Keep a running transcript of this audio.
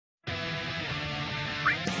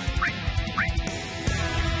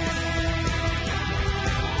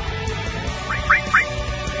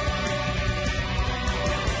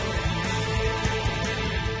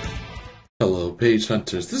page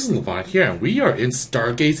hunters, this is Levont here, and we are in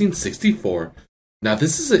Stargazing 64. Now,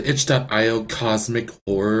 this is an itch.io cosmic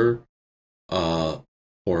horror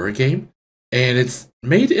game, and it's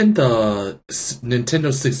made in the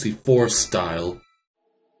Nintendo 64 style.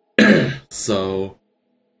 So,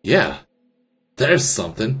 yeah, there's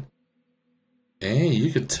something. And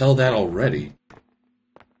you could tell that already.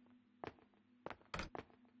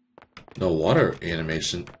 No water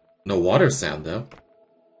animation. No water sound, though.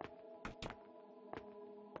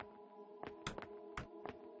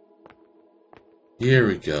 Here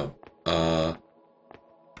we go.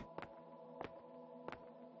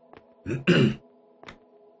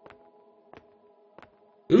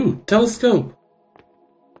 Ooh, telescope!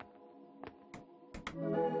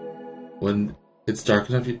 When it's dark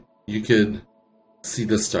enough, you can see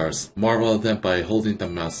the stars. Marvel at them by holding the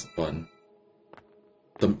mouse button.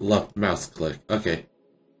 The left mouse click. Okay.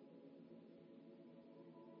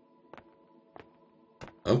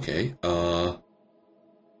 Okay,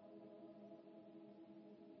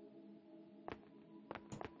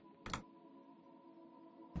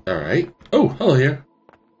 Alright. Oh, hello here.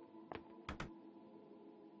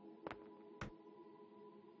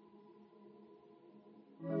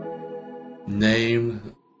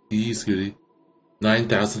 Name Scooty.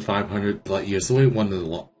 9,500 light years away, one of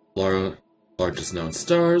the largest known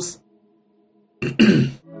stars.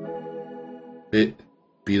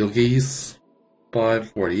 Betelgeuse,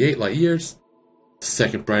 548 light years.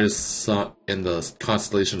 Second brightest sun in the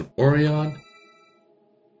constellation of Orion.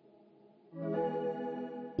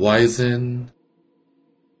 Wizen,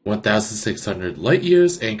 1,600 light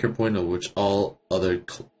years, anchor point of which all other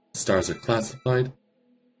stars are classified.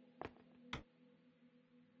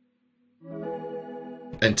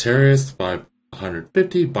 Antares,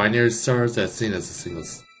 550 binary stars that's seen as a single.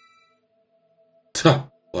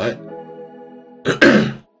 What?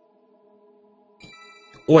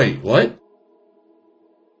 Wait, what?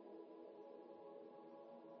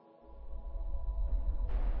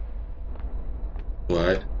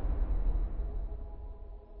 What?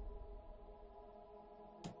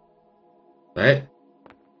 Right?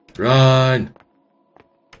 Run!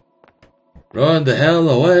 Run the hell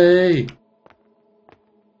away!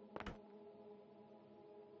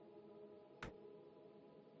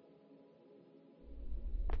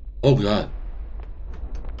 Oh god.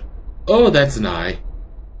 Oh, that's an eye.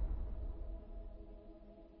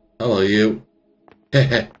 Hello, you.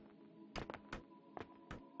 Heh.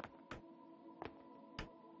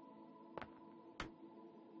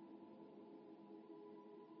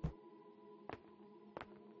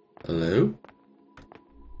 Hello?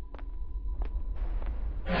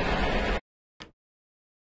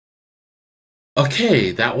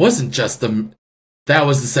 Okay, that wasn't just that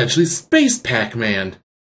was essentially Space Pacman.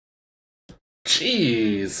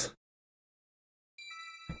 Jeez.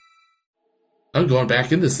 I'm going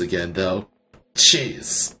back in this again, though. Jeez,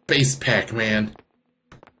 Space Pacman.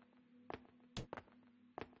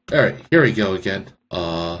 Alright, here we go again.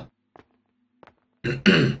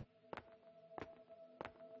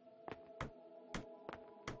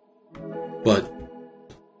 But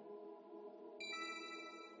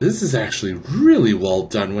this is actually really well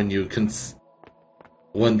done when you consider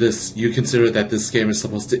that this game is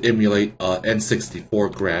supposed to emulate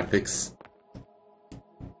N64 graphics.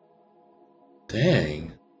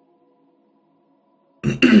 Dang.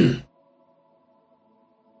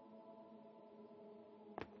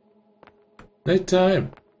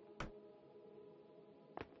 Nighttime.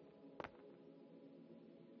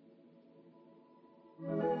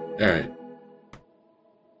 Alright.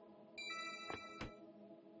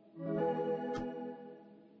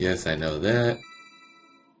 Yes, I know that.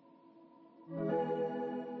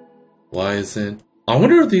 Why isn't... I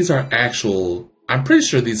wonder if these are actual... I'm pretty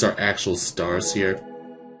sure these are actual stars here.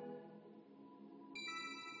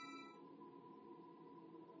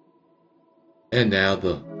 And now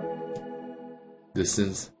the...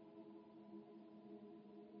 distance.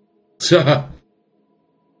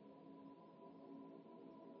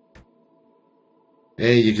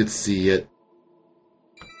 Hey, you can see it.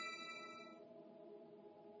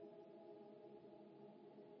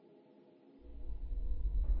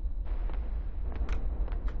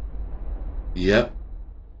 Yep.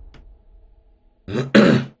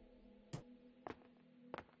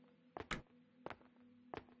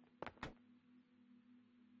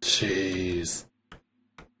 Jeez.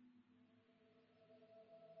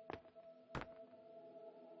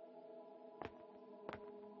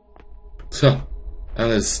 So, I'm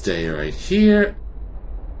gonna stay right here.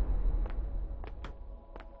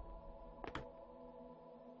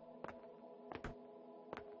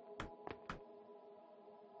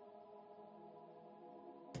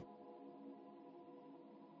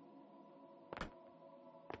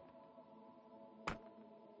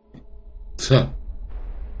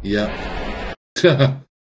 Yep.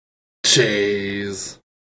 Jeez.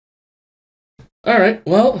 Alright,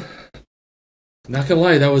 well, not gonna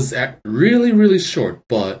lie, that was really, really short,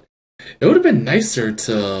 but it would have been nicer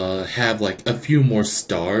to have, like, a few more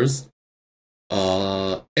stars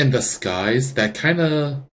in the skies. That kind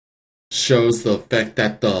of shows the fact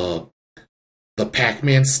that the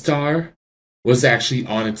Pacman star was actually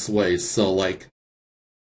on its way. So, like,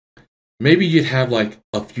 maybe you'd have, like,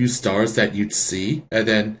 a few stars that you'd see, and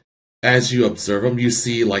then as you observe them, you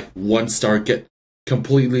see, like, one star get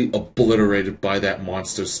completely obliterated by that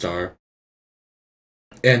monster star.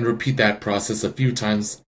 And repeat that process a few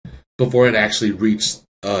times before it actually reached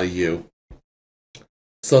you.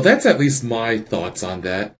 So that's at least my thoughts on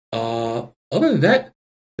that. Other than that,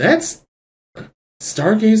 that's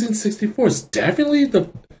Stargazing 64 is definitely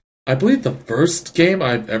I believe the first game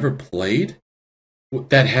I've ever played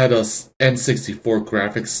that had a N64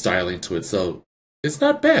 graphics styling to it. So it's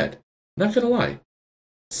not bad, not gonna lie.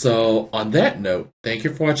 So on that note, thank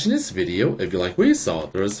you for watching this video. If you like what you saw,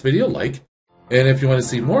 throw this video a like. And if you want to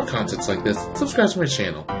see more content like this, subscribe to my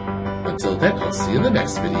channel. Until then, I'll see you in the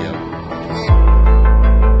next video.